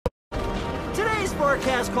Today's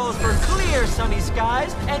forecast calls for clear sunny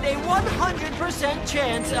skies and a 100%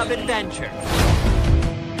 chance of adventure.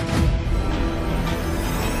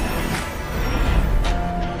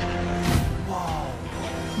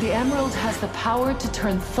 The Emerald has the power to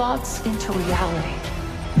turn thoughts into reality.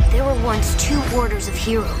 There were once two orders of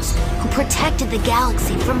heroes who protected the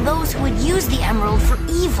galaxy from those who would use the Emerald for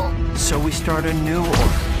evil. So we start a new order,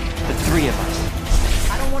 the three of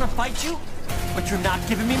us. I don't want to fight you, but you're not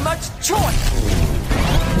giving me much choice!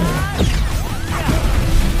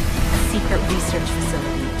 Secret research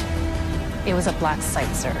facility. It was a black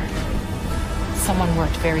site, sir. Someone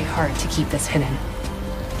worked very hard to keep this hidden.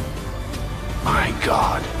 My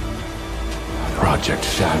God. Project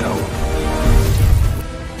Shadow.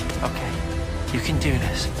 Okay, you can do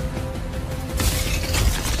this.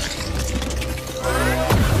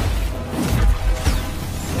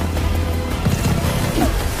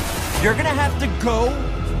 You're gonna have to go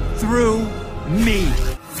through me.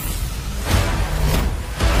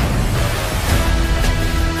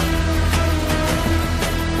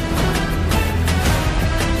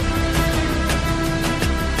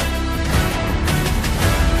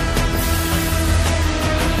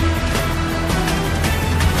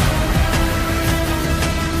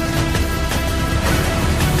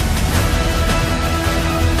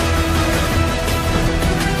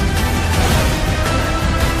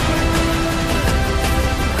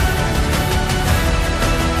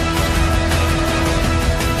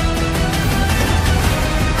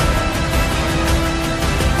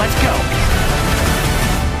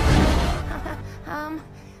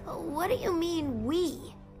 What do you mean, we?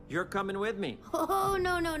 You're coming with me. Oh,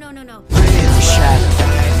 no. Shadow.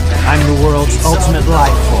 I'm the world's ultimate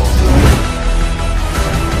life form.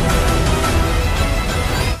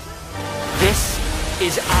 This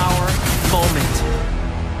is our moment.